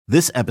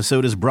This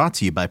episode is brought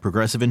to you by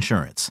Progressive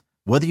Insurance.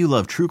 Whether you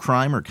love true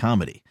crime or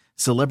comedy,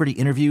 celebrity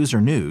interviews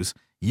or news,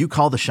 you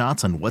call the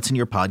shots on what's in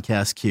your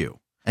podcast queue.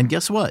 And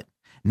guess what?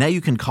 Now you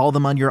can call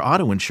them on your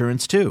auto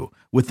insurance too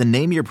with the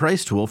Name Your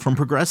Price tool from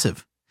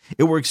Progressive.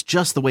 It works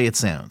just the way it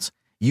sounds.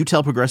 You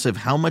tell Progressive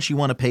how much you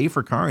want to pay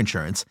for car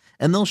insurance,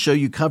 and they'll show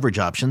you coverage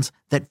options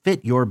that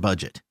fit your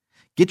budget.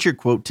 Get your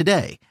quote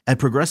today at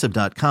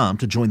Progressive.com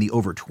to join the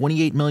over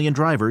 28 million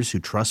drivers who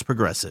trust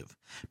Progressive.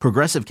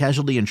 Progressive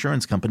Casualty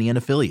Insurance Company and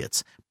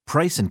Affiliates.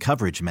 Price and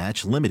coverage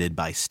match limited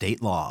by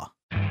state law.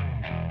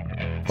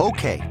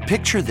 Okay,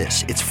 picture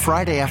this. It's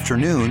Friday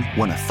afternoon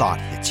when a thought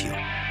hits you.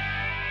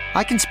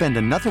 I can spend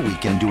another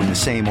weekend doing the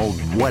same old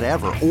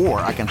whatever,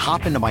 or I can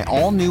hop into my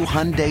all-new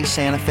Hyundai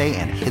Santa Fe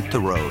and hit the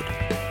road.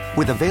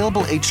 With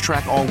available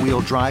H-Track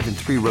all-wheel drive and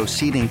 3-row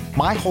seating,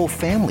 my whole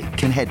family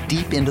can head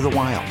deep into the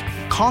wild.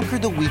 Conquer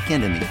the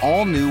weekend in the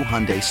all-new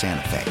Hyundai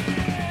Santa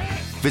Fe.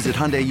 Visit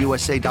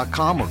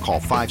HyundaiUSA.com or call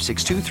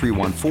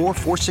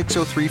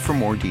 562-314-4603 for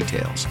more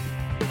details.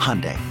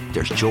 Hyundai,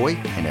 there's joy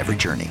in every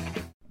journey.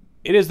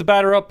 It is the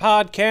Batter Up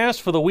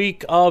Podcast for the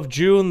week of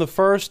June the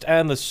 1st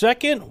and the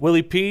 2nd.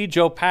 Willie P.,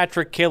 Joe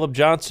Patrick, Caleb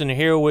Johnson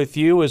here with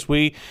you as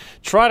we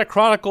try to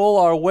chronicle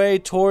our way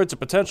towards a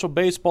potential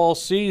baseball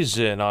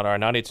season on our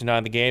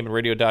 98.9 The Game and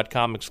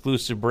Radio.com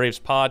exclusive Braves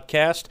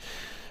podcast.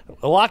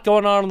 A lot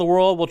going on in the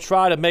world. We'll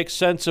try to make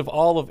sense of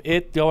all of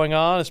it going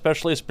on,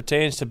 especially as it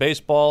pertains to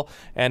baseball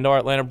and our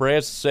Atlanta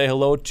Braves. Say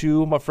hello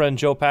to my friend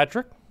Joe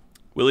Patrick.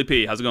 Willie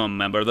P., how's it going,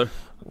 my brother?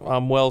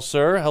 I'm well,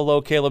 sir.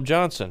 Hello, Caleb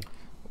Johnson.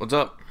 What's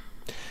up?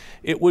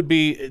 It would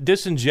be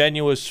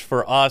disingenuous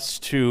for us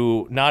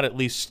to not at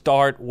least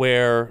start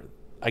where,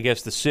 I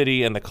guess, the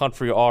city and the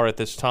country are at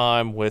this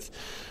time with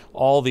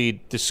all the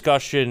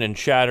discussion and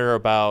chatter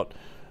about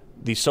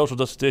the social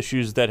justice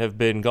issues that have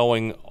been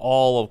going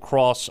all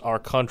across our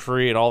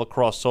country and all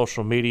across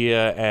social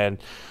media and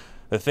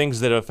the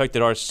things that have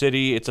affected our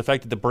city. It's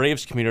affected the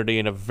Braves community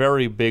in a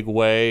very big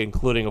way,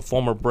 including a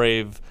former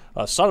Brave,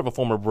 son of a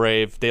former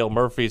Brave, Dale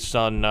Murphy's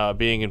son,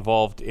 being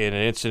involved in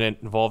an incident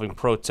involving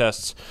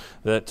protests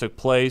that took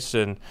place.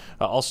 And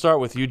I'll start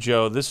with you,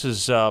 Joe. This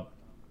is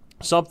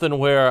something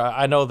where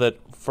I know that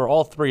for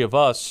all three of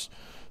us,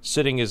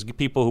 sitting as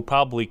people who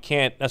probably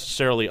can't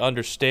necessarily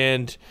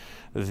understand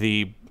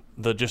the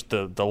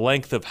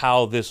length of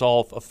how this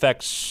all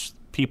affects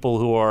people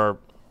who are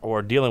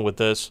dealing with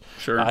this.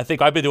 Sure. I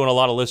think I've been doing a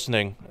lot of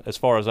listening as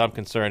far as I'm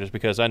concerned, is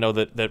because I know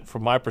that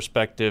from my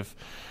perspective,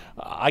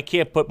 I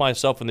can't put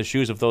myself in the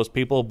shoes of those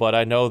people, but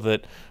I know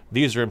that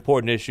these are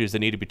important issues that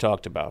need to be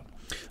talked about.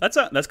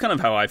 That's kind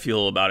of how I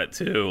feel about it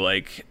too.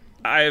 Like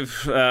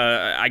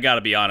I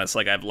gotta be honest,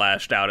 like I've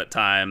lashed out at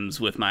times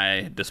with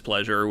my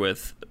displeasure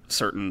with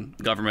certain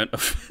government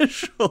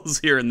officials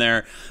here and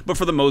there, but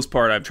for the most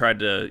part, I've tried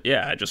to.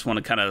 I just want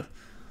to kind of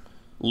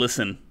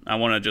listen. I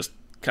want to just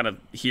kind of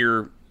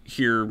hear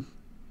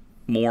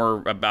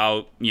more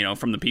about,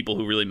 from the people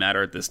who really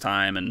matter at this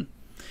time. And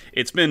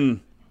it's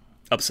been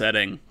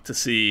upsetting to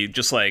see,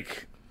 just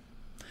like,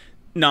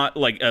 not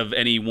like of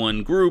any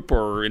one group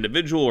or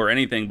individual or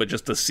anything, but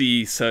just to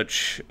see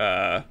such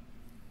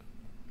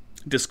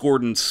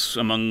discordance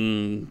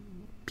among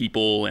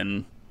people,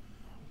 and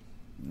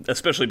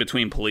especially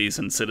between police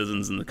and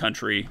citizens in the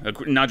country,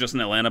 not just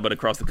in Atlanta, but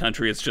across the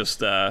country. It's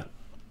just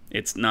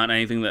it's not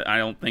anything that I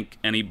don't think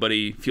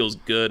anybody feels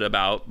good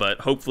about, but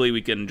hopefully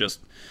we can just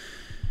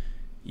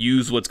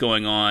use what's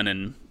going on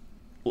and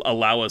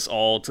allow us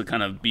all to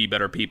kind of be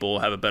better people,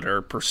 have a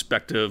better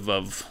perspective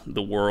of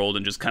the world,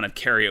 and just kind of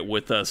carry it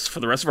with us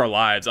for the rest of our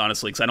lives,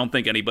 honestly, because I don't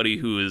think anybody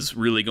who is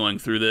really going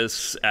through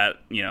this at,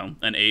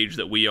 an age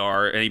that we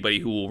are, anybody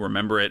who will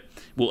remember it,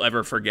 will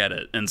ever forget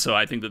it. And so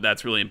I think that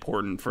that's really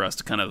important for us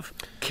to kind of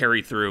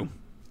carry through.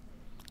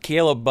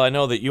 Caleb, I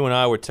know that you and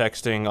I were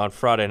texting on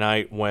Friday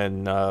night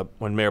when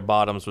Mayor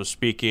Bottoms was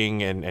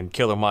speaking and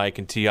Killer Mike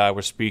and T.I.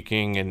 were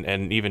speaking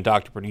and even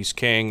Dr. Bernice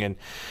King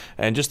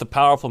and just the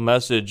powerful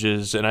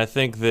messages. And I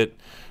think that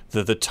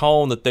the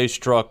tone that they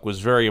struck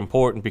was very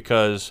important,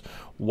 because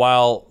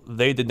while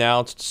they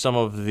denounced some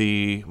of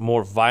the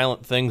more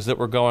violent things that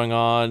were going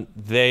on,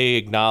 they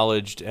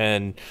acknowledged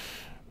and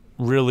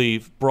really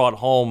brought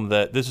home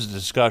that this is a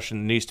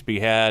discussion that needs to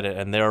be had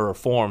and there are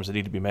reforms that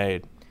need to be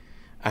made.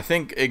 I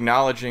think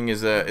acknowledging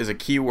is a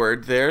key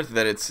word there.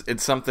 That it's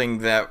something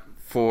that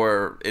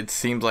it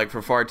seems like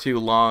for far too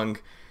long,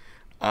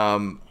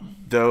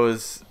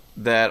 those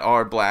that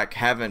are black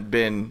haven't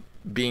been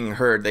being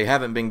heard. They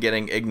haven't been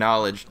getting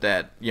acknowledged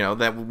that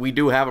that we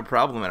do have a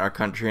problem in our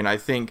country. And I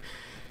think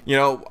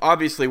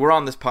obviously we're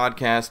on this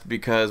podcast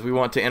because we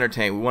want to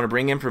entertain. We want to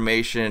bring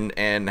information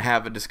and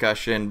have a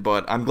discussion.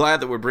 But I'm glad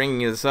that we're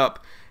bringing this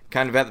up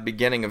kind of at the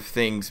beginning of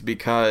things,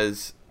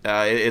 because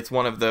it's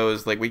one of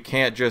those, like, we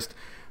can't just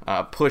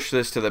push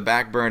this to the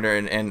back burner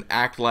and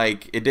act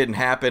like it didn't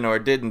happen or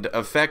it didn't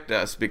affect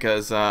us,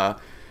 because we're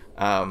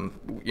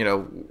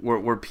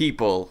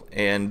people,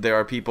 and there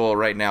are people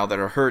right now that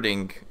are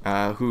hurting,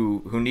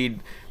 who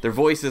need their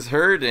voices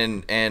heard,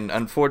 and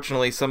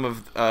unfortunately some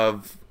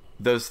of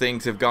those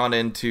things have gone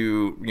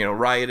into,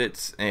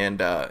 riots and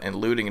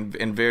looting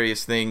and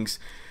various things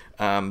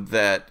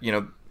that,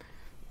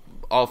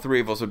 all three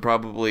of us would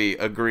probably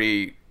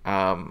agree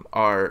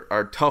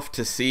are tough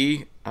to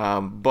see.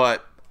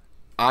 But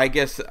I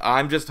guess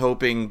I'm just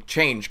hoping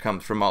change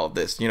comes from all of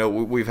this.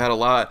 We've had a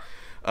lot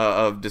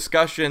of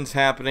discussions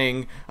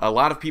happening, a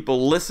lot of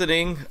people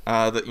listening.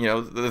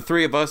 The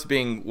three of us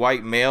being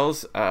white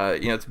males,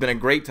 it's been a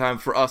great time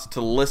for us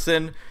to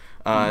listen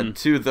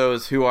to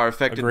those who are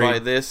affected by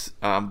this.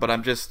 But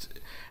I'm just,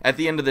 at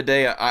the end of the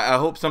day, I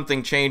hope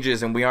something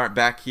changes and we aren't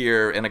back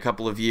here in a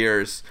couple of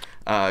years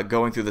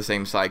going through the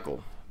same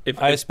cycle. If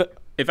I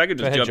could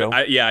just jump in,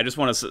 I just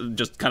want to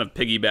just kind of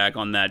piggyback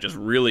on that just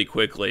really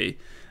quickly.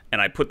 And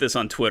I put this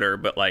on Twitter,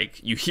 but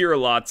you hear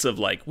lots of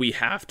we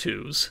have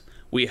tos.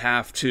 We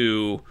have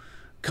to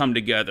come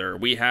together.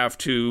 We have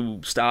to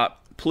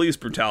stop police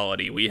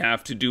brutality. We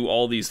have to do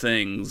all these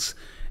things.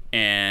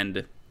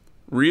 And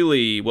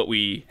really what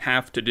we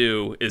have to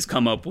do is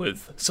come up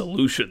with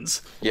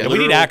solutions. Yeah, we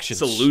need actions.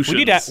 Solutions.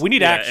 We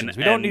need actions.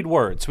 We don't need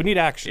words. We need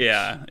actions.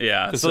 Yeah.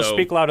 Because they'll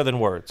speak louder than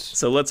words.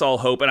 So let's all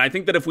hope. And I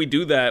think that if we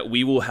do that,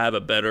 we will have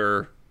a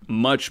better,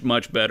 much,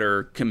 much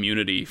better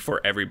community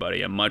for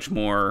everybody. A much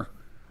more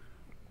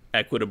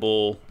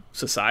equitable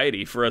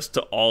society for us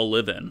to all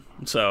live in.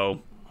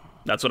 So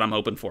that's what I'm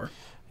hoping for.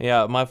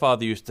 Yeah, my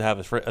father used to have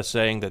a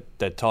saying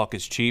that talk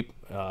is cheap.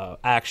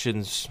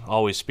 Actions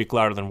always speak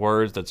louder than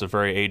words. That's a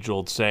very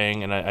age-old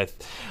saying, and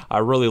I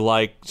really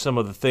like some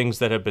of the things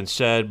that have been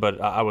said,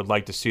 but I would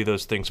like to see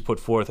those things put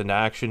forth into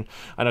action.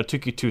 I know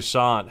Touki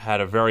Toussaint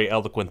had a very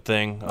eloquent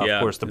thing. Of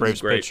course, the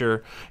Braves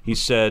pitcher. He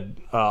said,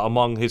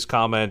 among his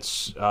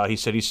comments, he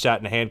said he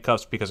sat in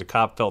handcuffs because a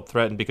cop felt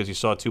threatened because he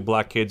saw two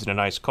black kids in a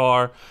nice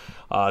car.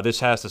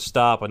 This has to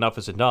stop. Enough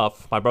is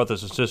enough. My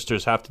brothers and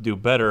sisters have to do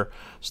better.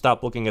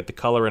 Stop looking at the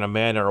color in a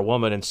man or a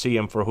woman and see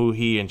him for who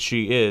he and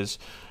she is.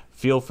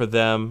 Feel for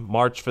them.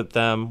 March for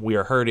them. We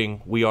are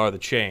hurting. We are the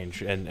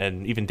change.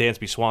 And even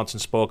Dansby Swanson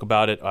spoke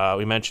about it.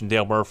 We mentioned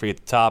Dale Murphy at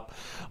the top.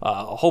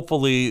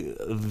 Hopefully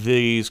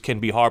these can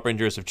be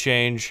harbingers of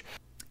change.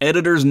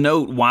 Editor's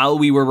note, while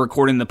we were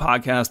recording the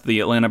podcast,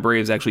 the Atlanta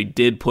Braves actually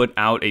did put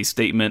out a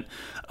statement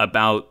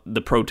about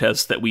the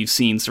protests that we've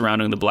seen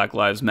surrounding the Black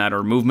Lives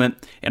Matter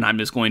movement, and I'm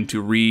just going to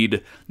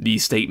read the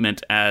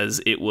statement as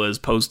it was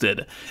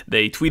posted.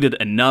 They tweeted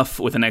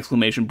enough with an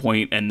exclamation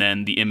point, and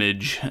then the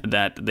image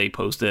that they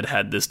posted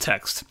had this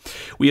text.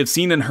 We have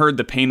seen and heard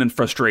the pain and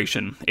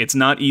frustration. It's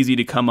not easy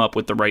to come up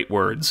with the right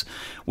words.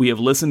 We have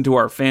listened to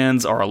our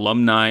fans, our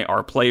alumni,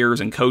 our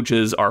players and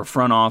coaches, our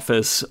front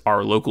office,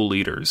 our local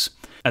leaders.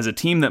 As a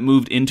team that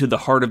moved into the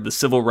heart of the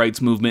civil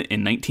rights movement in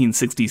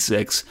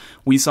 1966,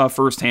 we saw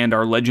firsthand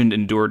our legend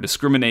endure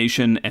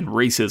discrimination and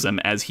racism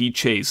as he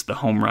chased the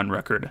home run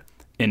record.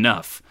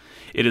 Enough.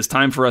 It is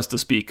time for us to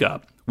speak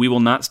up. We will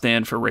not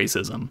stand for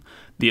racism.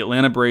 The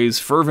Atlanta Braves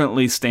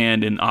fervently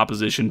stand in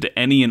opposition to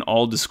any and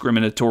all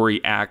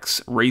discriminatory acts,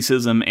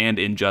 racism, and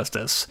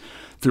injustice.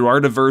 Through our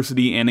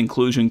Diversity and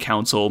Inclusion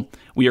Council,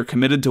 we are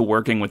committed to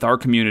working with our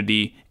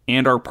community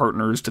and our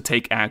partners to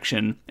take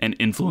action and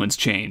influence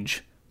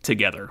change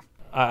together.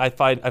 I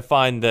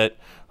find that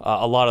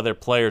a lot of their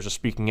players are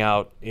speaking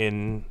out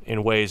in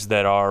ways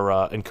that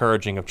are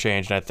encouraging of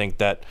change, and I think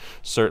that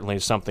certainly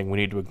is something we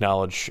need to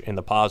acknowledge in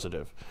the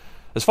positive.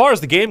 As far as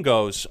the game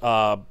goes,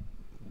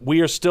 we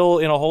are still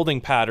in a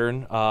holding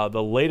pattern.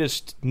 The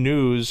latest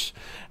news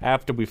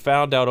after we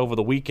found out over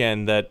the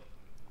weekend that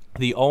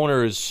the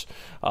owners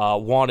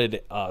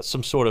wanted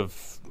some sort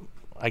of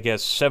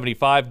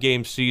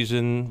 75-game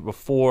season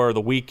before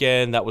the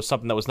weekend. That was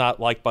something that was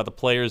not liked by the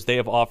players. They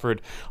have offered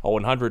a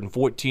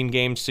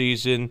 114-game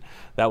season.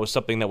 That was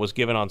something that was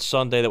given on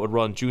Sunday that would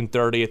run June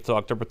 30th to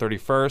October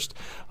 31st.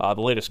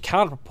 The latest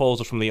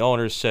counter-proposal from the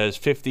owners says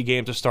 50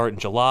 games to start in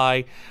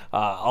July.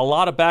 A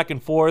lot of back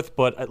and forth,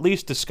 but at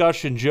least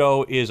discussion,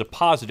 Joe, is a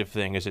positive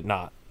thing, is it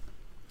not?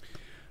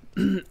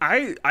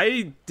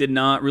 I did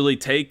not really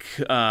take.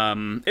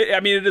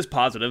 It is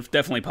positive,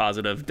 definitely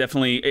positive.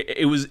 Definitely,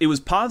 it was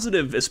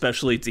positive,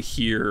 especially to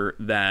hear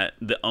that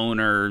the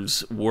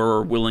owners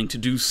were willing to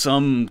do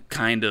some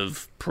kind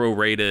of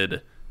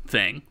prorated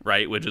thing,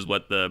 right? Which is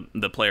what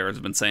the players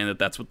have been saying,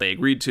 that's what they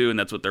agreed to, and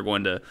that's what they're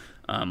going to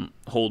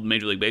hold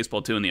Major League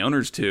Baseball to and the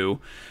owners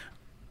to.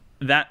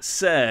 That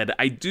said,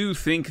 I do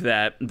think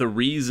that the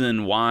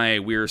reason why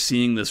we're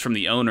seeing this from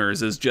the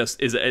owners is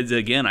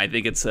again, I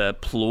think it's a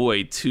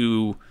ploy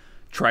to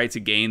try to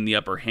gain the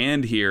upper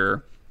hand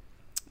here,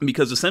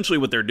 because essentially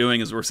what they're doing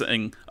is we're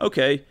saying,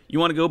 okay, you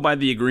want to go by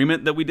the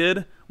agreement that we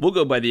did? We'll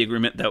go by the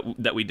agreement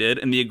that we did,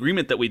 and the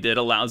agreement that we did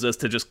allows us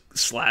to just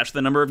slash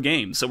the number of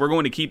games. So we're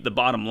going to keep the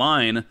bottom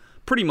line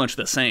pretty much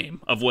the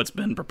same of what's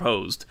been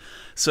proposed.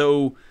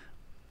 So,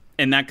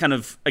 and that kind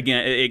of,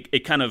 again,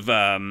 it kind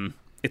of...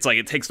 it's like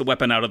it takes the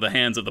weapon out of the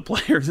hands of the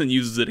players and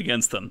uses it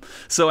against them.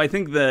 So I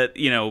think that,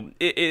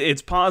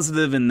 it's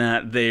positive in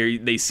that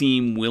they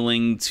seem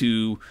willing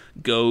to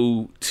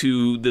go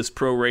to this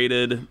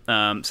prorated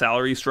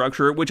salary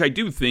structure, which I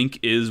do think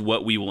is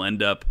what we will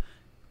end up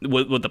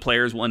what the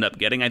players will end up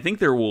getting. I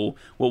think what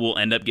we'll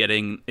end up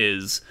getting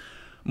is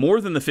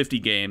more than the 50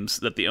 games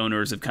that the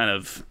owners have kind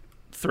of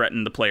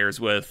threatened the players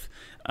with.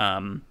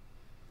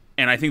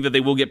 And I think that they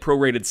will get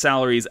prorated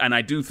salaries, and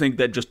I do think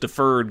that just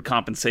deferred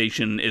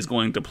compensation is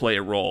going to play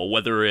a role,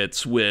 whether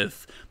it's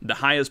with the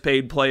highest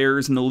paid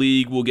players in the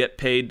league will get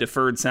paid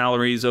deferred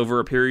salaries over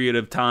a period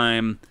of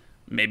time.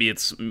 Maybe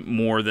it's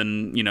more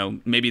than,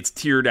 maybe it's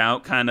tiered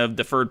out kind of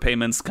deferred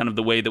payments, kind of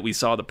the way that we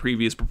saw the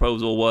previous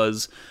proposal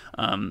was.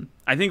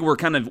 I think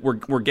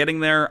we're getting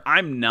there.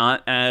 I'm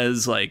not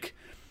as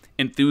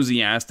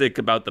enthusiastic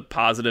about the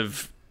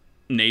positive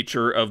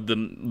nature of the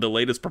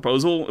latest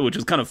proposal, which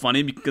is kind of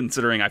funny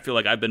considering I feel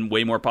like I've been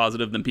way more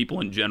positive than people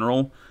in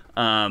general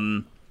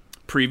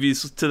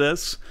previous to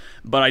this.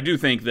 But I do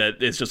think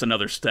that it's just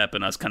another step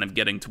in us kind of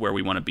getting to where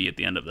we want to be at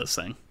the end of this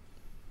thing.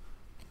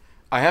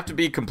 I have to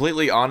be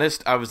completely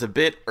honest. I was a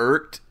bit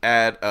irked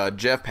at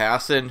Jeff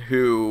Passan,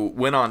 who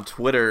went on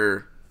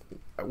Twitter,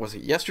 was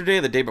it yesterday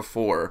or the day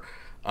before?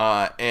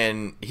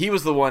 And he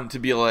was the one to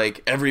be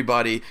like,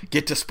 everybody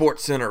get to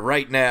SportsCenter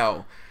right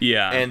now.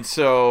 Yeah. And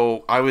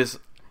so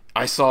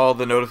I saw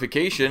the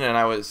notification and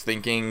I was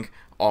thinking,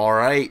 all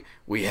right,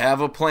 we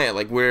have a plan.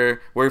 Like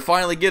we're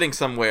finally getting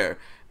somewhere.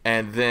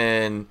 And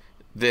then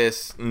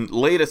this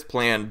latest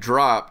plan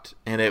dropped,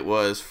 and it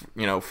was,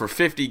 for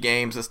 50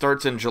 games. It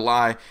starts in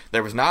July.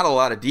 There was not a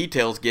lot of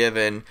details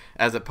given,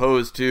 as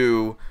opposed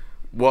to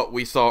what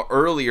we saw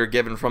earlier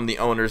given from the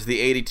owners, the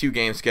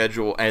 82-game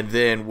schedule, and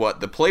then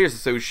what the Players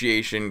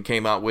Association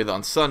came out with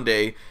on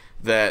Sunday,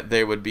 that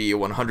there would be a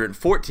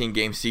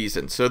 114-game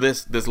season. So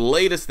this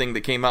latest thing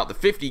that came out, the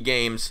 50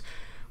 games,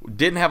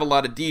 didn't have a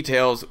lot of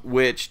details,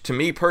 which to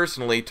me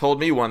personally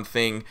told me one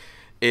thing.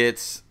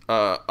 It's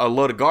a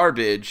load of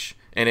garbage.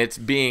 And it's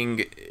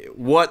being,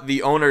 what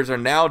the owners are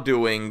now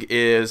doing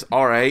is,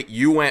 all right,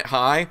 you went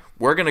high,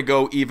 we're going to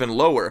go even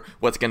lower.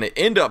 What's going to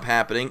end up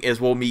happening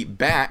is we'll meet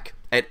back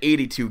at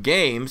 82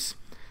 games,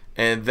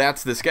 and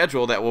that's the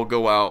schedule that we'll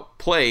go out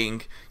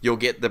playing. You'll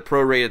get the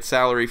prorated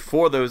salary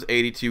for those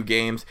 82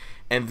 games.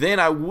 And then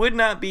I would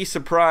not be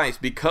surprised,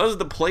 because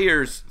the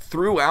players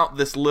threw out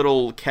this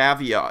little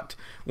caveat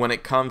when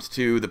it comes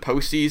to the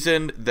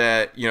postseason,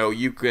 that,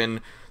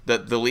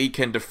 that the league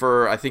can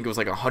defer, I think it was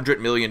like $100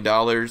 million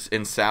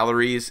in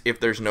salaries if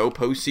there's no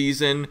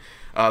postseason,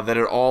 that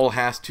it all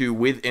has to,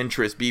 with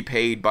interest, be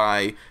paid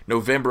by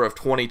November of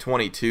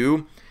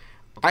 2022.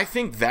 I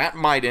think that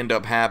might end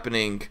up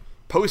happening,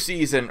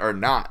 postseason or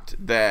not,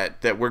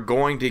 that we're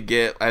going to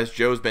get, as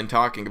Joe's been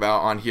talking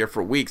about on here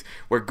for weeks,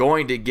 we're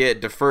going to get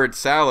deferred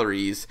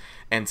salaries.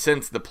 And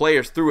since the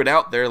players threw it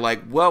out there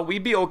like, well,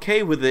 we'd be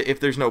okay with it if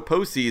there's no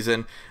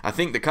postseason, I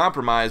think the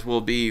compromise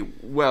will be,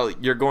 well,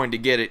 you're going to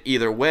get it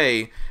either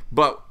way.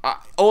 But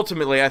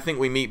ultimately, I think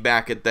we meet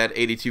back at that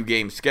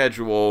 82-game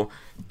schedule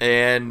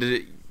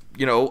and,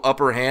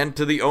 upper hand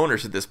to the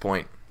owners at this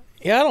point.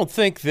 Yeah, I don't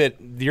think that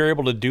you're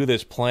able to do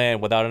this plan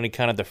without any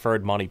kind of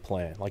deferred money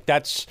plan.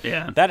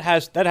 That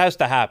has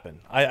to happen.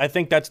 I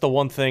think that's the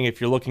one thing, if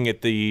you're looking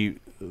at the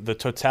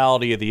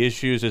totality of the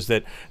issues, is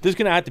that there's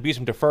going to have to be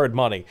some deferred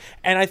money.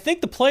 And I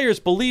think the players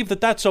believe that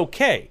that's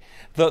okay.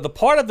 The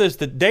part of this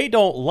that they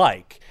don't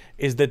like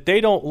is that they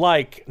don't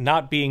like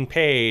not being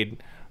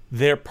paid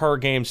their per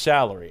game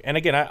salary. And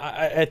again,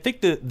 I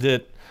think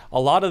that a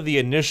lot of the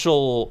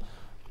initial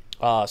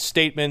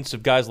statements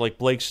of guys like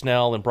Blake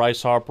Snell and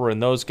Bryce Harper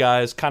and those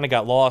guys kind of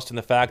got lost in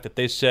the fact that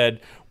they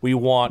said, we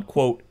want,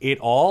 quote, it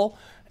all.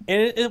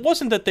 And it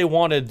wasn't that they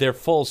wanted their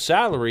full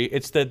salary.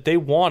 It's that they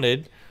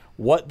wanted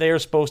what they're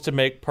supposed to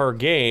make per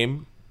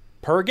game.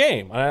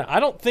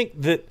 I don't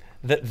think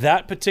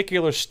that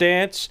particular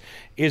stance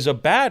is a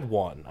bad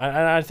one.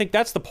 And I think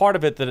that's the part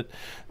of it that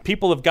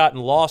people have gotten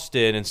lost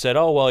in and said,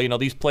 oh, well,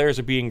 these players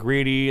are being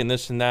greedy and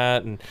this and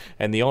that,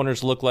 and the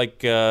owners look like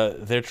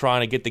they're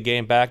trying to get the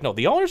game back. No,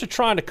 the owners are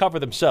trying to cover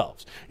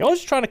themselves. The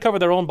owners are trying to cover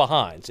their own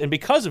behinds. And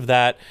because of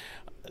that,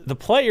 the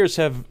players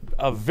have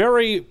a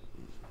very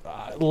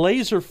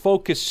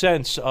laser-focused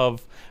sense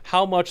of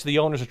how much the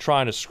owners are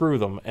trying to screw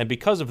them. And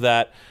because of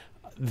that,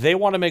 they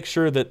want to make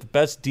sure that the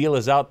best deal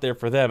is out there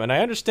for them. And I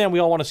understand we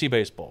all want to see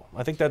baseball.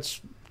 I think that's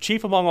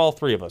chief among all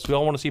three of us. We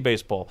all want to see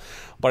baseball.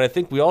 But I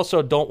think we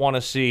also don't want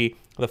to see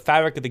the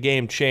fabric of the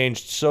game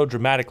changed so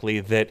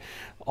dramatically that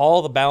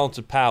all the balance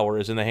of power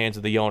is in the hands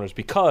of the owners.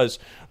 Because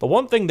the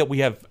one thing that we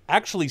have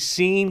actually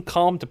seen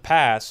come to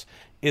pass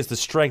is the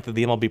strength of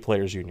the MLB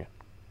Players Union.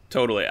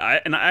 Totally.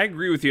 I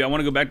agree with you. I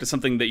want to go back to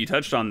something that you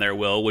touched on there,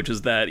 Will, which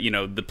is that,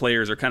 the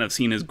players are kind of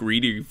seen as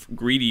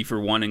greedy for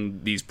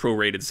wanting these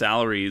prorated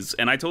salaries.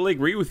 And I totally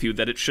agree with you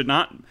that it should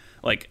not,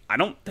 I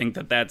don't think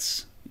that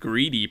that's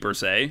greedy per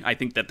se. I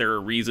think that there are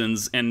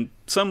reasons, and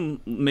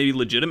some maybe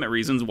legitimate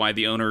reasons, why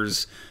the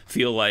owners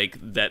feel like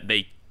that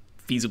they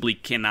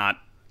feasibly cannot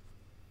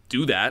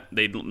do that.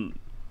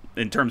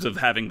 In terms of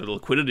having the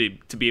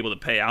liquidity to be able to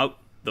pay out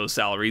those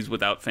salaries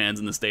without fans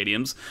in the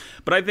stadiums.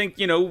 But I think,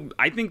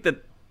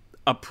 that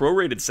a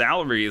prorated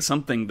salary is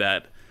something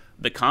that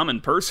the common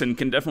person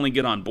can definitely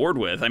get on board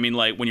with. I mean,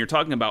 when you're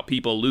talking about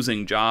people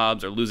losing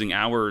jobs or losing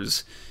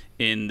hours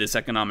in this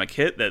economic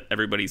hit that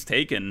everybody's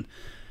taken.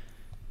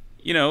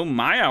 You know,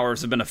 my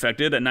hours have been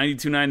affected at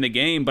 92.9 the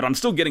game, but I'm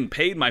still getting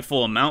paid my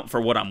full amount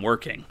for what I'm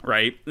working,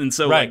 right? And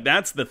so like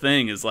that's the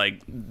thing, is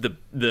like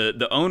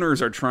the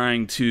owners are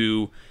trying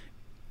to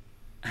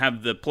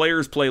have the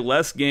players play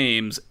less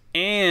games,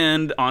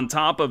 and on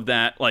top of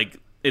that, like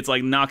it's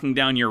like knocking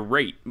down your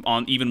rate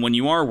on even when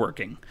you are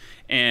working.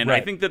 And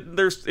I think that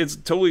it's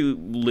totally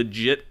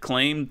legit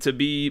claim to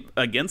be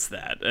against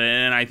that.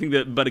 And I think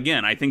that, but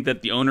again, I think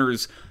that the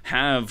owners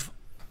have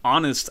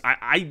honest.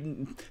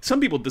 Some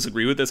people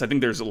disagree with this. I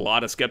think there's a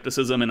lot of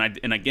skepticism,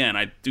 and again,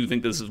 I do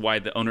think this is why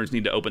the owners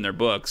need to open their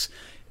books.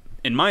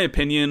 In my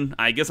opinion,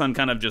 I guess I'm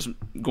kind of just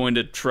going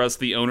to trust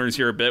the owners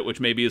here a bit, which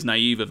maybe is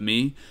naive of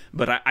me,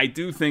 but I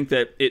do think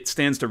that it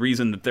stands to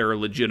reason that there are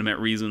legitimate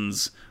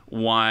reasons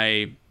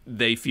why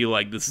they feel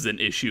like this is an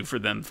issue for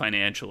them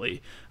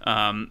financially.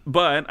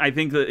 But I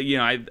think that, you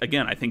know,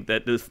 I think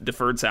that the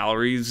deferred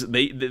salaries,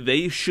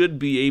 they should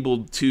be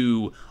able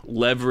to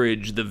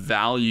leverage the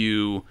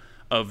value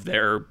of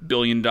their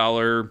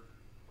billion-dollar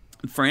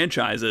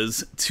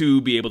franchises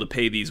to be able to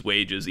pay these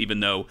wages,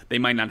 even though they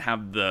might not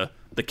have the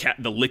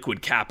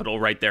liquid capital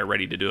right there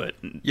ready to do it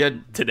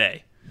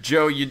today.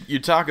 Joe, you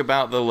talk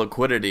about the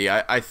liquidity.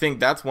 I think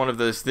that's one of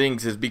those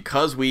things, is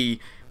because we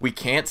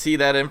can't see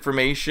that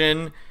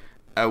information,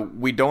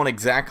 we don't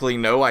exactly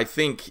know. I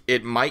think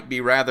it might be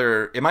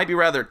rather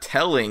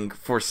telling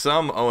for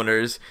some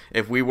owners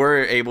if we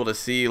were able to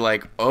see,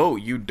 like, oh,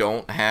 you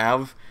don't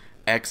have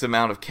X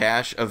amount of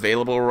cash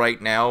available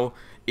right now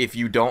if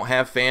you don't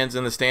have fans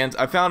in the stands.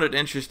 I found it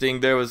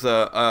interesting. There was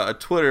a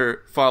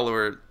Twitter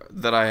follower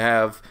that I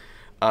have.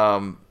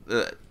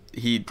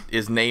 He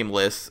is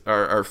nameless,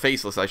 or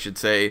faceless, I should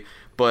say,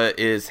 but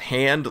is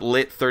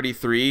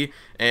handlit33,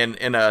 and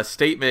in a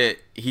statement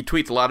he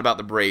tweets a lot about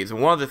the Braves,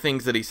 and one of the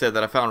things that he said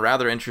that I found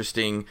rather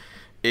interesting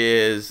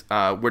is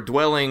we're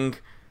dwelling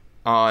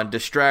on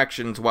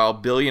distractions while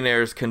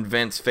billionaires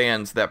convince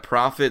fans that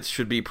profits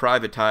should be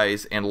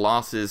privatized and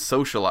losses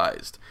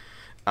socialized.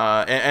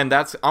 And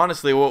that's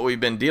honestly what we've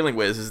been dealing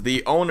with, is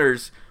the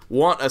owners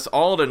want us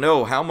all to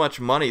know how much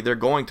money they're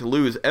going to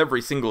lose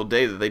every single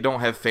day that they don't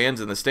have fans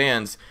in the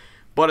stands.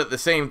 But at the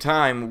same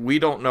time, we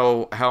don't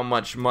know how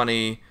much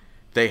money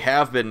they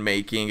have been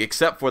making,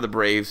 except for the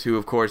Braves, who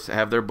of course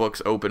have their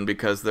books open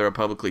because they're a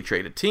publicly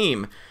traded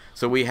team.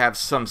 So we have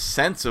some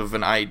sense of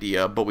an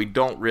idea, but we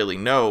don't really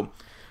know.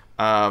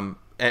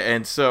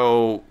 And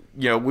so,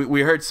 you know,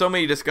 we heard so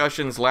many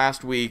discussions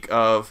last week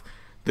of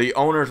the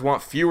owners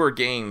want fewer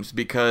games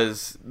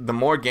because the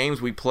more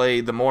games we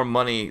play, the more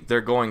money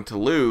they're going to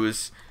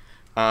lose.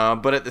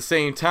 But at the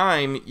same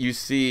time, you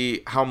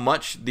see how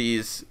much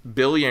these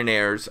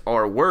billionaires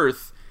are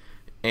worth,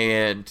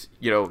 and,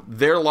 you know,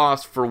 their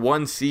loss for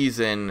one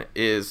season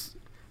is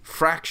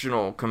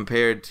fractional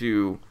compared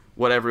to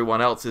what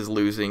everyone else is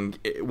losing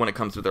when it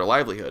comes to their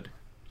livelihood.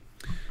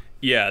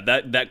 Yeah,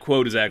 that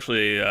quote is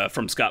actually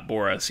from Scott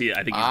Boras.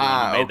 I think he's the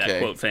one who made that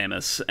quote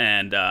famous.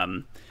 And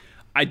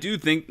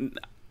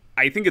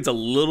I think it's a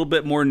little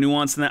bit more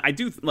nuanced than that. I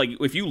do, like,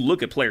 if you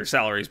look at player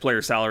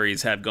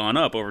salaries have gone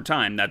up over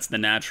time. That's the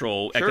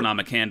natural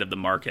economic hand of the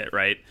market,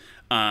 right?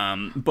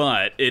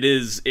 But it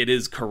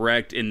is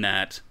correct in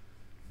that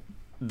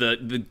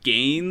the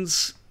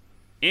gains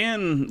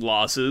and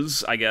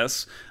losses, I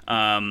guess,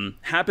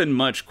 happen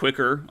much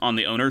quicker on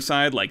the owner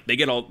side. Like, they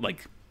get all,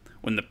 like,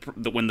 when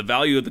the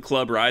value of the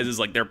club rises,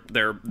 like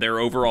their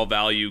overall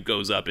value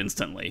goes up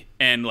instantly.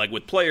 And like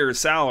with players'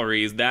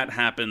 salaries, that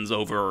happens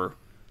over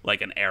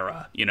like an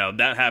era. You know,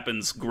 that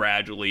happens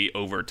gradually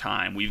over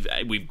time.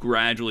 We've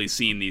gradually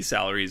seen these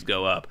salaries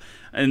go up.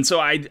 And so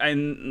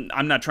I'm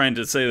not trying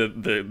to say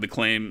that the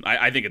claim,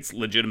 I think it's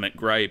legitimate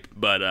gripe,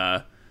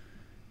 but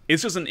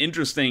it's just an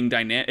interesting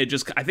dynamic.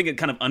 I think it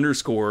kind of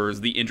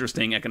underscores the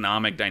interesting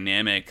economic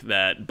dynamic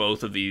that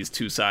both of these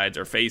two sides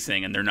are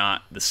facing, and they're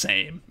not the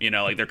same. You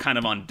know, like they're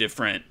on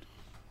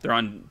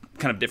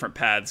kind of different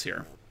paths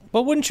here.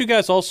 But wouldn't you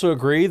guys also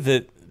agree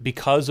that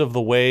because of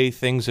the way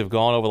things have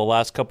gone over the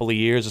last couple of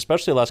years,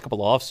 especially the last couple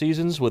of off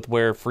seasons with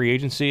where free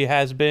agency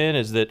has been,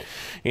 is that,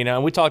 you know,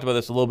 and we talked about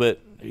this a little bit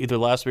either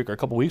last week or a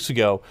couple weeks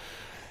ago,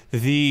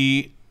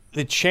 the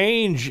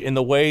change in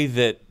the way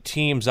that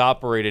teams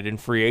operated in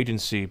free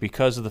agency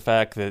because of the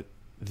fact that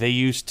they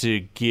used to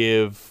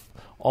give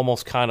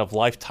almost kind of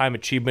lifetime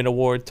achievement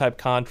award type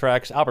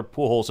contracts. Albert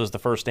Pujols is the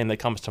first name that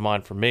comes to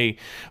mind for me,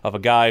 of a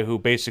guy who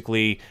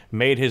basically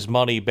made his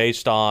money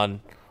based on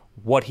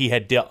what he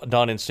had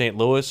done in St.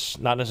 Louis,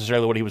 not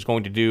necessarily what he was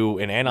going to do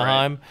in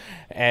Anaheim. Right.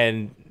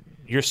 And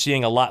you're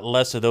seeing a lot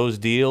less of those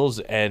deals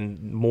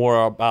and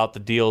more about the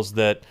deals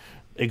that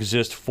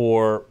exist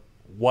for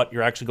what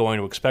you're actually going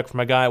to expect from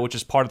a guy, which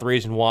is part of the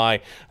reason why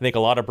I think a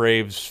lot of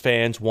Braves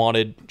fans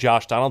wanted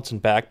Josh Donaldson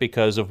back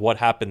because of what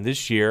happened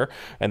this year.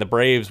 And the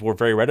Braves were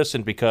very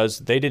reticent because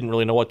they didn't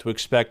really know what to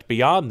expect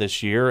beyond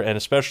this year, and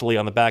especially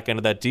on the back end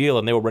of that deal.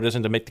 And they were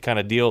reticent to make the kind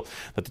of deal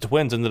that the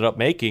Twins ended up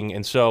making.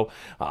 And so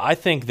I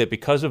think that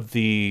because of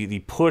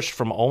the push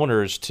from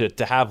owners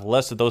to have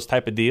less of those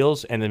type of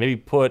deals and then maybe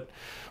put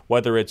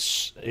whether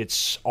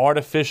it's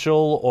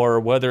artificial or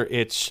whether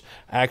it's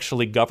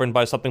actually governed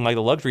by something like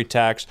the luxury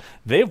tax,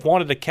 they've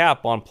wanted a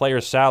cap on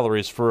players'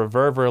 salaries for a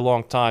very, very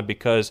long time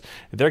because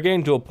they're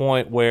getting to a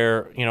point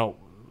where,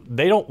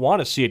 they don't want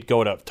to see it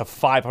go to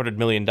 $500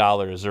 million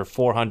or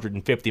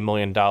 $450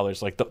 million.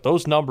 Like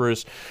those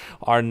numbers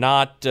are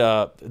not,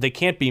 they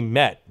can't be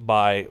met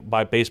by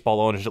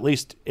baseball owners. At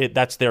least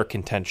that's their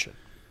contention.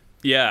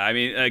 Yeah, I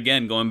mean,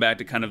 again, going back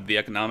to kind of the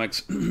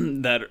economics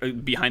that are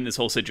behind this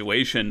whole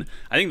situation,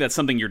 I think that's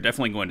something you're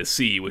definitely going to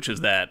see, which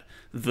is that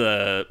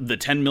the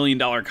 $10 million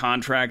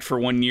contract for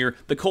 1 year,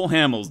 the Cole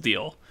Hamels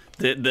deal,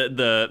 the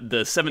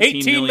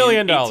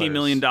 $18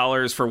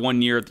 million for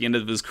 1 year at the end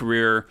of his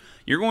career,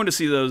 you're going to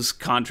see those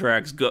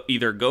contracts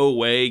either go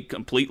away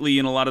completely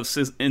in a lot of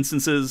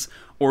instances,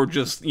 or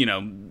just,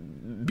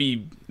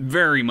 be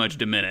very much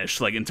diminished,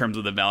 like in terms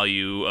of the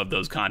value of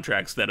those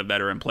contracts that a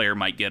veteran player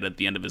might get at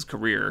the end of his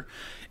career.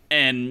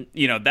 And,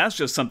 that's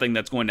just something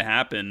that's going to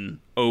happen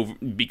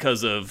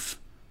because of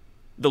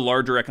the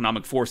larger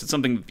economic force. It's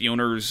something that the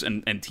owners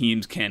and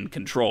teams can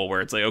control,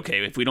 where it's like,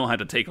 okay, if we don't have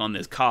to take on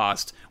this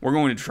cost, we're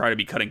going to try to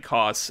be cutting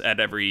costs at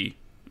every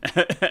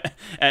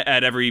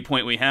at every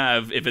point we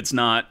have, if it's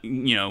not,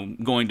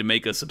 going to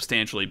make us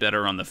substantially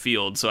better on the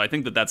field. So I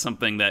think that that's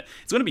something that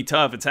it's going to be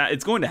tough.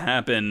 It's going to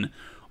happen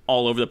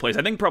all over the place.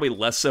 I think probably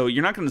less so.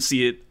 You're not going to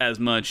see it as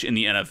much in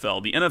the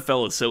NFL. The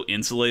NFL is so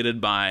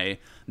insulated by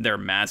their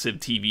massive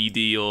TV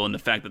deal and the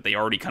fact that they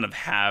already kind of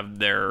have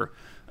their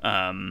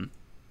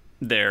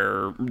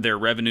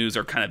revenues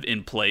are kind of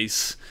in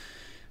place.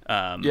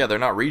 Yeah, they're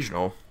not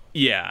regional.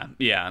 Yeah.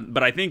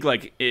 But I think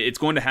like it's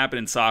going to happen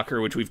in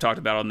soccer, which we've talked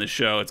about on this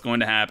show. It's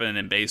going to happen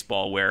in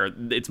baseball, where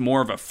it's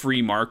more of a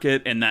free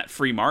market, and that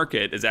free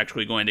market is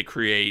actually going to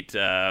create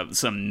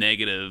some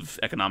negative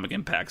economic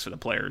impacts for the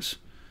players.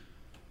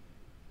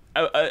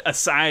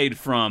 Aside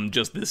from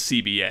just the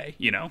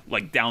CBA,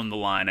 like down the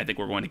line, I think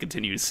we're going to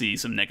continue to see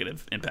some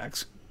negative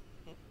impacts.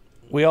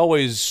 We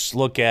always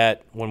look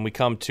at, when we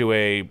come to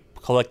a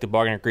collective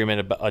bargaining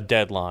agreement, a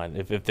deadline.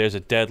 If there's a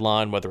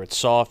deadline, whether it's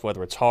soft,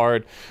 whether it's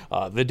hard,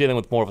 they're dealing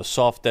with more of a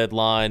soft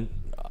deadline.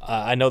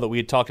 I know that we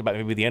had talked about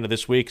maybe the end of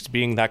this week as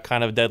being that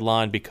kind of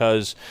deadline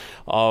because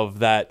of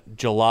that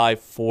July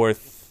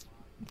 4th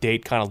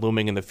date kind of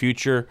looming in the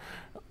future.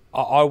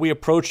 Are we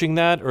approaching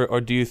that, or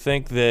do you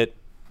think that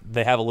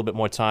they have a little bit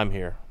more time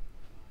here?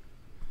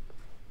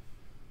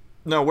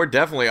 No, we're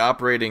definitely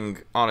operating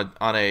on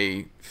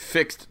a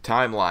fixed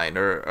timeline,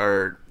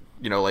 or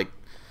like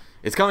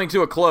it's coming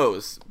to a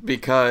close,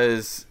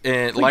 because you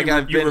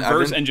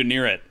reverse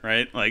engineer it,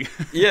 right? Like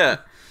yeah,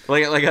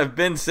 like I've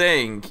been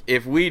saying,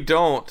 if we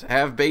don't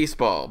have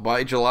baseball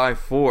by July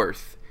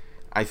 4th,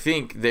 I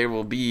think there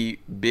will be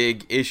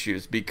big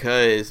issues,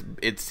 because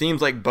it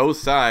seems like both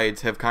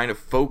sides have kind of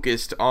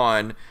focused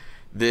on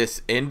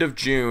this end of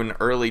June,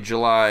 early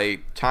July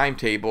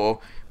timetable,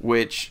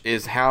 which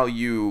is how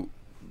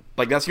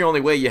that's the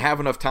only way you have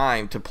enough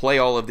time to play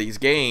all of these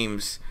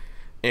games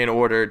in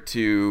order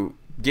to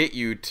get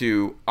you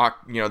to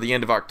the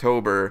end of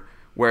October,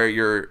 where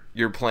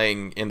you're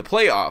playing in the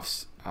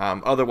playoffs.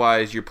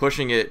 Otherwise, you're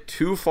pushing it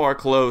too far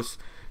close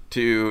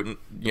to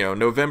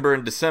November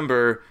and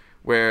December,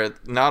 where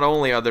not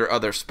only are there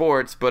other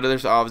sports, but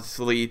there's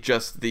obviously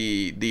just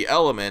the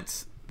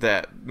elements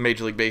that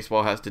Major League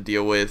Baseball has to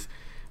deal with.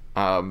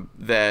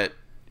 That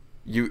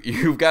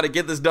you've got to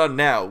get this done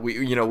now.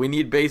 We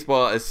need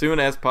baseball as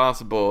soon as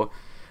possible,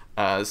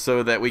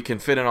 so that we can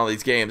fit in all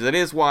these games. It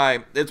is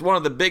why it's one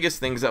of the biggest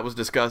things that was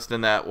discussed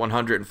in that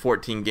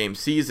 114 game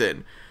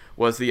season,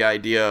 was the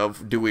idea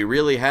of, do we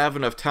really have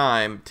enough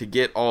time to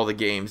get all the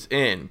games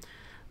in?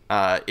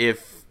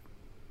 If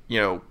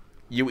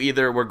you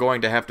either were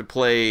going to have to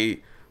play a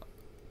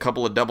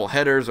couple of double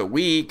headers a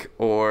week,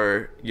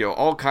 or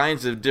all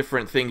kinds of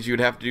different things you'd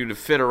have to do to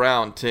fit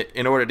around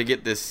in order to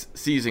get this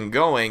season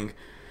going,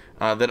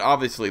 that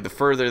obviously the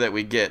further that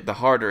we get, the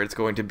harder it's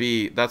going to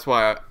be. That's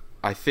why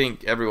I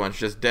think everyone's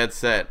just dead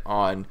set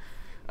on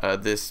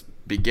this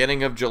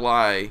beginning of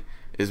July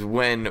is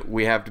when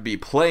we have to be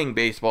playing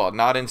baseball,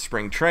 not in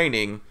spring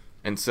training.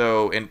 And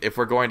so, if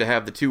we're going to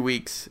have the 2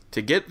 weeks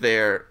to get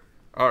there,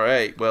 all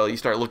right, well, you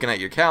start looking at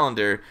your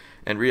calendar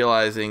and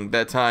realizing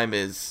that time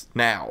is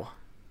now.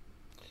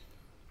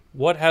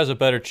 What has a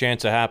better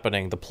chance of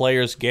happening? The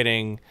players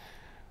getting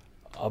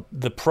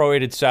the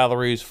prorated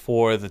salaries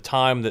for the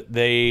time that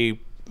they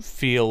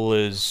feel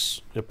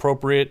is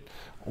appropriate,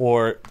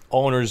 or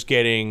owners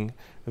getting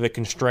the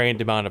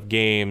constrained amount of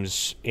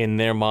games in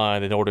their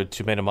mind in order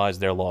to minimize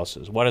their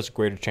losses? What has a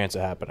greater chance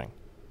of happening?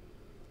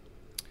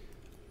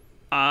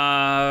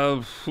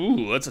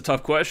 That's a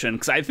tough question,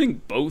 because I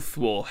think both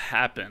will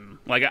happen.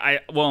 I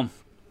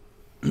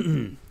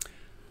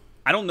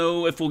don't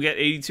know if we'll get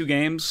 82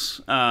 games.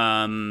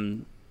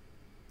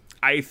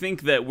 I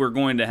think that we're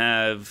going to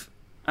have,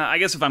 I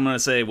guess if I'm going to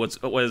say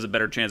what is a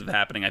better chance of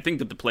happening, I think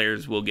that the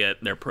players will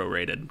get their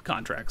prorated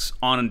contracts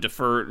on and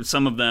deferred.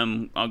 Some of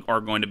them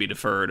are going to be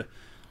deferred,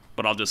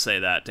 but I'll just say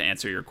that to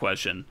answer your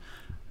question.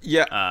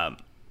 Yeah,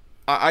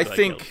 I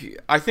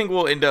think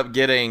we'll end up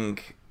getting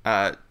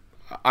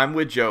I'm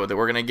with Joe that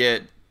we're going to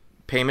get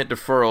payment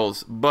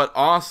deferrals, but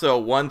also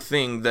one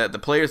thing that the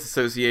Players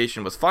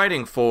Association was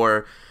fighting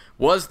for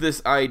was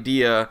this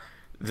idea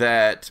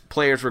that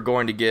players were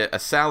going to get a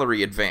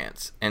salary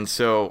advance. And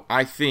so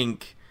I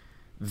think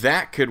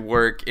that could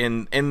work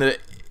in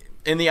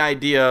the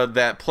idea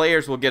that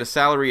players will get a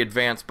salary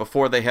advance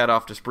before they head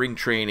off to spring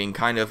training,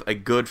 kind of a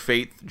good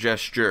faith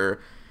gesture,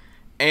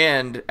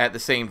 and at the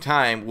same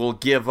time will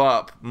give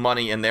up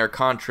money in their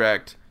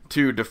contract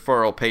to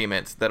deferral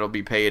payments that'll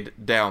be paid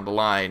down the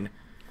line.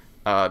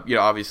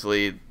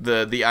 Obviously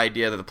the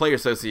idea that the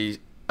Players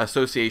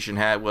Association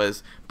had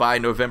was by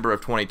November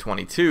of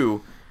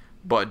 2022,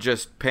 but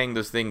just paying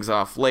those things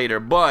off later,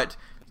 but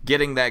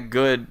getting that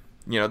good,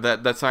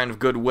 that sign of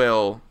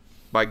goodwill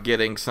by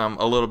getting some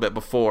a little bit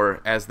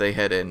before as they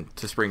head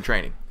into spring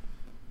training.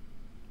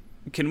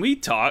 Can we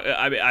talk?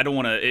 I don't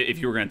want to. If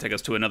you were going to take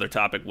us to another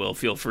topic, Will,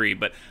 feel free.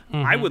 But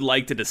I would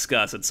like to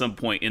discuss at some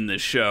point in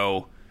this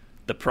show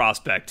the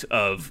prospect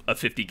of a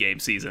 50-game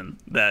season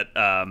that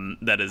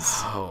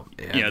is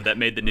that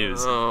made the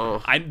news.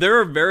 There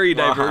are very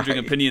diverging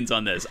opinions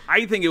on this.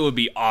 I think it would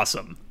be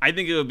awesome. I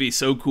think it would be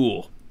so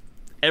cool.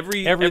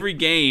 Every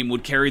game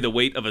would carry the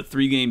weight of a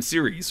 3-game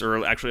series,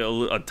 or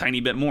actually a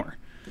tiny bit more.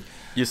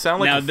 You sound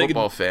like a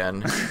football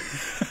fan.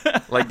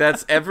 Like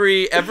that's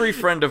every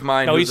friend of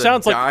mine. No, he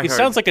sounds like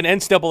an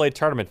NCAA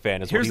tournament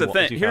fan. Here's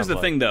the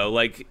thing, though.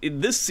 Like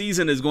this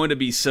season is going to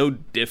be so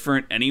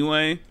different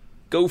anyway.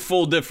 Go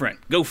full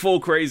different. Go full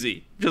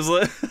crazy.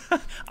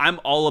 I'm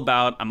all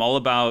about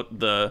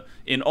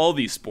in all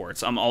these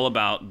sports. I'm all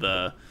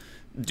about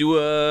do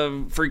a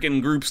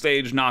freaking group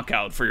stage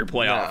knockout for your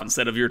playoff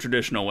instead of your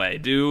traditional way.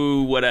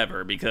 Do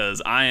whatever,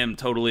 because I am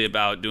totally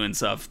about doing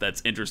stuff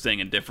that's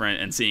interesting and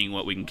different and seeing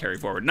what we can carry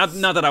forward. Not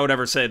that I would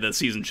ever say the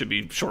season should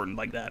be shortened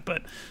like that,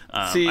 but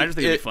I just think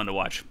it'd be fun to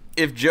watch.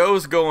 If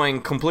Joe's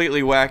going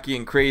completely wacky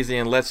and crazy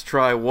and let's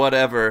try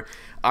whatever,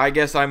 I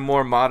guess I'm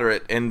more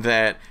moderate in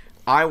that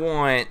I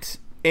want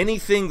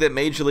anything that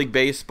Major League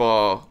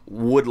Baseball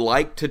would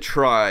like to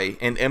try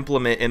and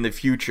implement in the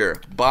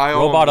future. By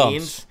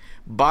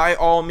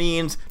all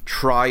means,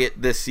 try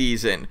it this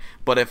season.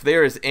 But if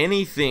there is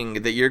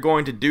anything that you're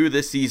going to do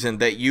this season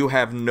that you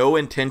have no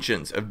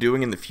intentions of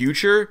doing in the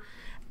future,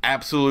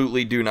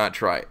 absolutely do not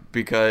try it.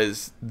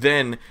 Because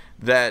then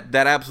that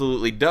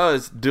absolutely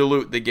does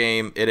dilute the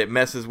game, and it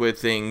messes with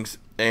things.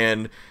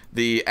 And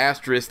the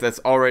asterisk that's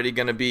already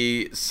going to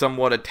be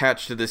somewhat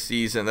attached to the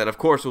season that, of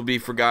course, will be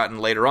forgotten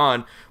later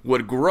on,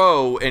 would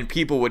grow, and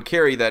people would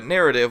carry that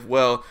narrative.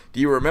 Well, do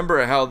you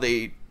remember how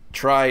they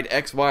tried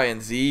X, Y,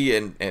 and Z,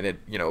 and it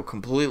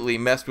completely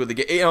messed with the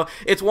game?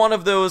 It's one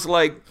of those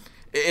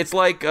it's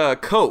like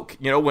Coke.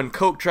 When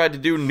Coke tried to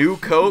do New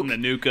Coke, the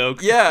New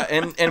Coke. Yeah,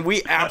 and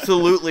we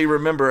absolutely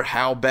remember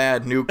how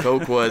bad New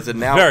Coke was, and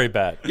now very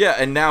bad. Yeah,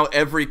 and now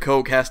every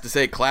Coke has to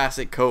say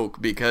Classic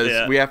Coke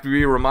because we have to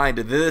be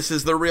reminded this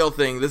is the real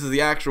thing. This is the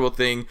actual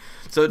thing.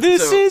 So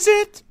is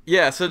it.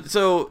 Yeah.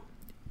 So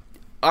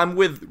I'm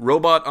with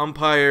robot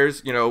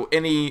umpires.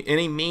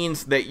 Any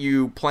means that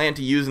you plan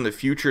to use in the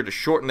future to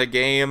shorten the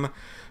game.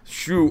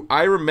 Shoot,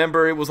 I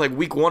remember it was like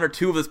week 1 or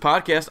 2 of this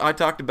podcast. I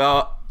talked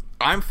about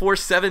I'm for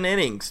 7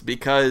 innings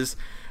because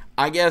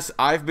I guess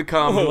I've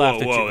become. We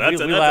laughed at you.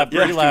 That's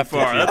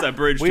a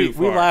bridge too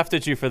far. We laughed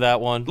at you for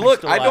that one.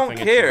 Look, I don't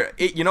care.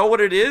 You know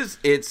what it is?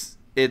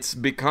 It's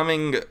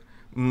becoming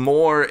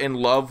more in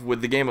love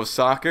with the game of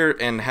soccer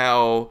and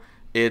how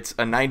it's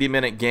a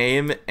 90-minute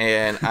game,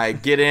 and I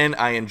get in,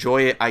 I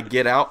enjoy it, I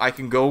get out, I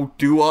can go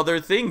do other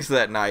things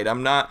that night.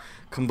 I'm not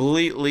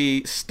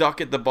completely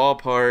stuck at the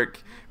ballpark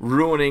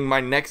ruining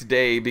my next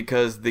day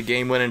because the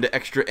game went into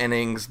extra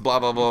innings, blah,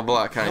 blah, blah,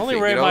 blah, kind of thing.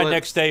 The only way my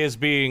next day is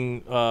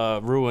being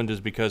ruined is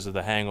because of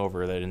the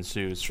hangover that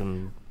ensues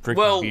from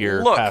drinking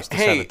beer past the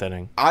 7th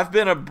inning. I've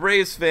been a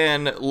Braves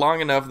fan long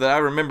enough that I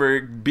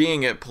remember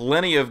being at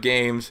plenty of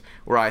games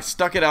where I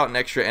stuck it out in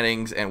extra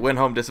innings and went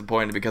home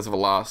disappointed because of a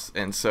loss.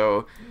 And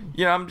so,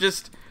 I'm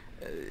just,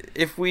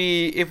 if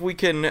we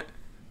can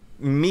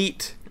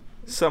meet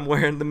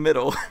somewhere in the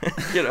middle,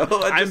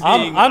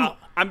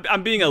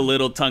 I'm being a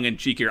little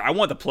tongue-in-cheek here. I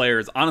want the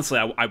players, honestly,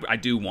 I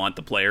do want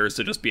the players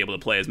to just be able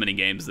to play as many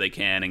games as they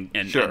can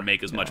and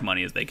make as much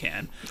money as they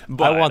can.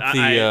 But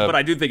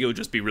I do think it would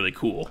just be really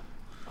cool.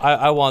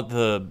 I want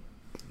the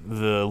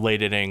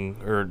late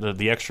inning or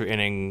the extra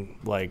inning,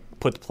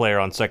 put the player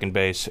on second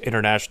base,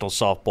 international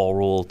softball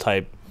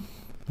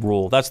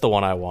rule. That's the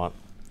one I want.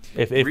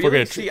 If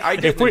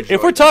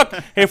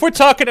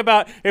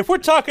we're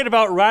talking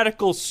about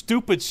radical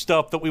stupid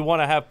stuff that we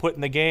want to have put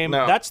in the game,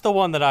 that's the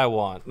one that I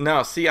want.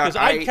 No, see,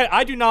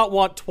 I do not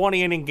want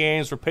 20 inning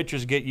games where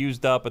pitchers get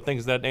used up and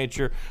things of that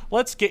nature.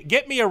 Let's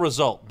get me a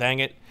result, dang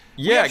it.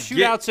 Yeah,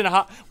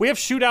 we have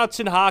shootouts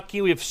in hockey.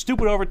 We have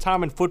stupid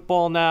overtime in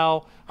football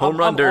now. Home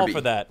run derby. All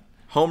for that.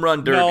 Home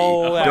run derby.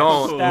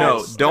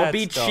 No, don't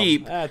be dumb.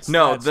 cheap. That's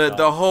the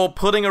dumb. whole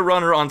putting a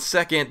runner on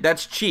second,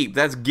 that's cheap.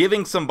 That's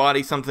giving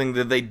somebody something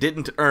that they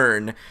didn't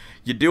earn.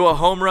 You do a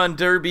home run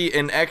derby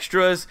in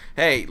extras.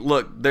 Hey,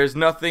 look, there's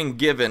nothing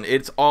given.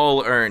 It's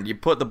all earned. You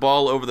put the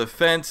ball over the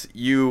fence,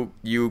 you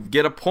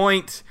get a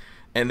point,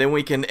 and then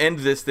we can end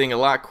this thing a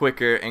lot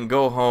quicker and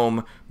go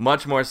home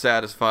much more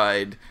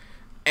satisfied.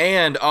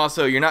 And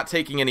also, you're not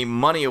taking any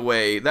money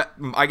away. That,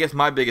 I guess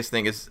my biggest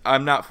thing is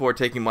I'm not for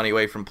taking money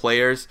away from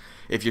players.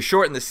 If you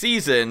shorten the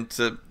season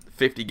to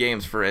 50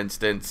 games, for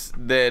instance,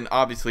 then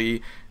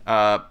obviously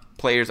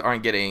players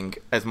aren't getting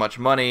as much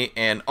money,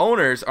 and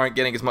owners aren't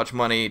getting as much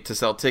money to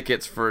sell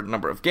tickets for a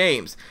number of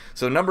games.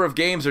 So number of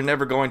games are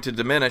never going to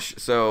diminish.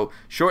 So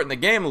shorten the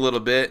game a little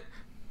bit,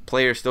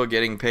 players still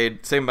getting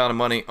paid same amount of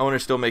money,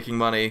 owners still making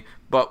money,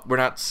 but we're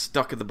not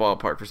stuck at the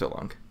ballpark for so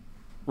long.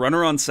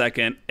 Runner on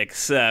second,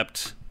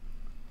 except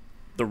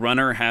the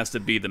runner has to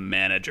be the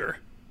manager.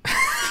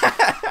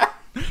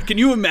 Can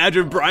you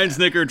imagine Brian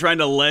Snitker trying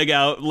to leg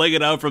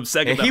it out from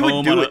second to he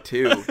home? Would do it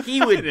too.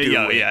 He would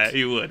do it. Yeah,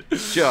 he would.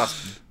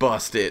 Just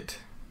bust it.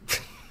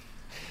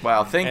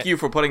 Wow, thank you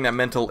for putting that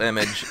mental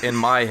image in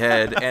my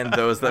head and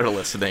those that are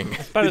listening.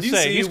 Did you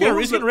say he's gonna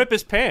rip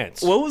his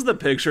pants? What was the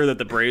picture that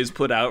the Braves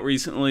put out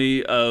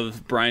recently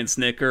of Brian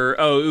Snitker?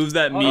 Oh, it was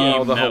that meme.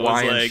 Oh, the that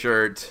Hawaiian was like,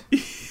 shirt.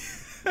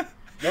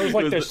 That was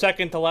like their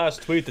second to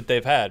last tweet that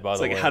they've had, by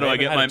the way. How do I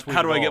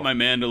get my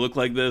man to look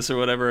like this or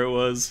whatever it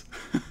was?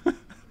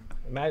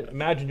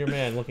 Imagine your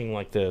man looking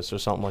like this or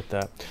something like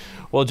that.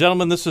 Well,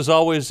 gentlemen, this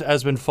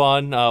has been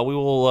fun. We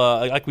will,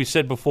 like we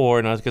said before,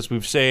 and I guess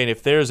we've saying,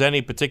 if there's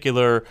any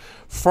particular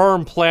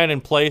firm plan in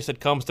place that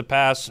comes to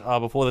pass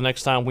before the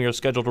next time we are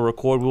scheduled to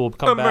record, we will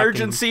come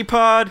Emergency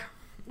pod.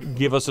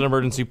 Give us an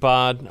emergency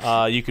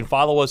pod. You can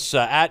follow us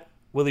at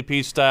Willie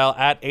P Style,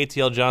 at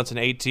ATL Johnson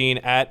 18,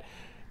 at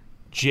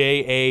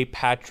J.A.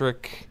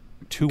 Patrick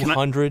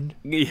 200.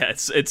 Yeah,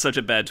 it's such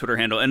a bad Twitter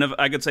handle. And if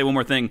I could say one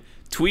more thing,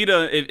 tweet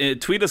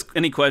us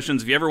any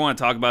questions. If you ever want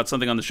to talk about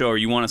something on the show or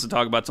you want us to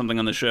talk about something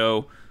on the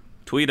show,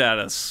 tweet at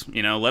us.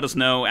 Let us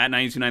know at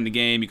 929 The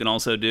Game. You can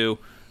also do,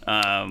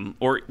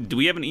 or do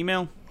we have an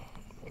email?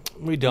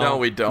 We don't. No,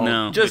 we don't.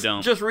 No, we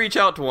don't. Just reach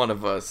out to one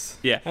of us.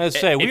 Yeah. As I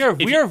say,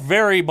 we are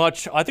very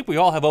much. I think we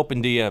all have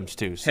open DMs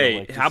too. So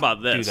hey, how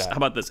about this? How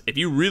about this? If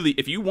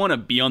you want to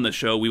be on the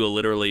show,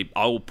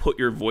 I will put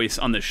your voice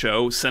on the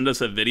show. Send us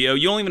a video.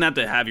 You don't even have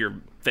to have your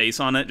face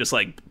on it. Just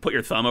like put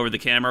your thumb over the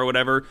camera or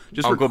whatever.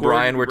 Just Uncle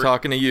Brian, we're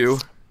talking to you.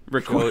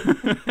 Record.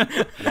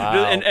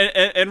 Wow.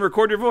 and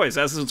record your voice.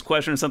 Ask us a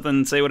question or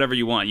something. Say whatever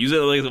you want. Use it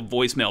like a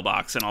voicemail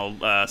box, and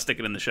I'll stick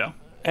it in the show.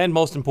 And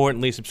most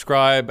importantly,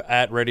 subscribe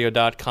at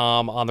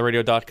radio.com, on the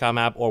radio.com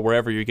app, or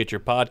wherever you get your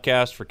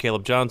podcast. For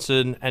Caleb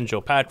Johnson and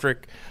Joe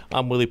Patrick,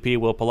 I'm Willie P.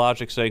 Will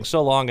Pelagic saying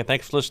so long, and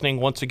thanks for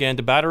listening once again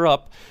to Batter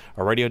Up,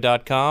 a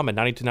radio.com and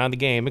 92.9 The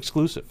Game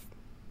exclusive.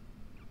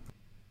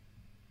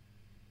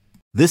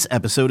 This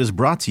episode is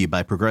brought to you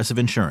by Progressive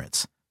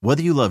Insurance.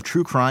 Whether you love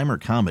true crime or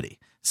comedy,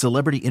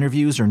 celebrity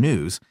interviews or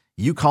news,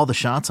 you call the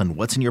shots on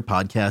what's in your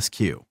podcast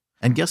queue.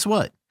 And guess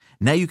what?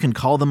 Now you can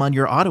call them on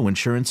your auto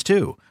insurance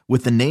too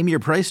with the Name Your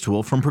Price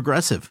tool from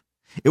Progressive.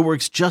 It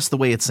works just the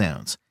way it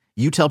sounds.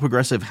 You tell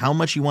Progressive how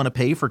much you want to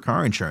pay for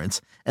car insurance,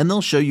 and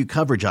they'll show you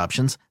coverage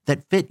options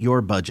that fit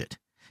your budget.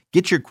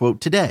 Get your quote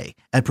today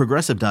at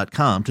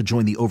Progressive.com to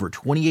join the over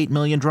 28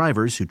 million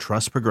drivers who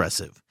trust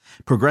Progressive.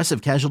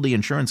 Progressive Casualty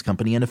Insurance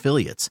Company and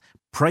Affiliates.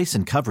 Price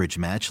and coverage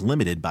match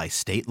limited by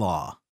state law.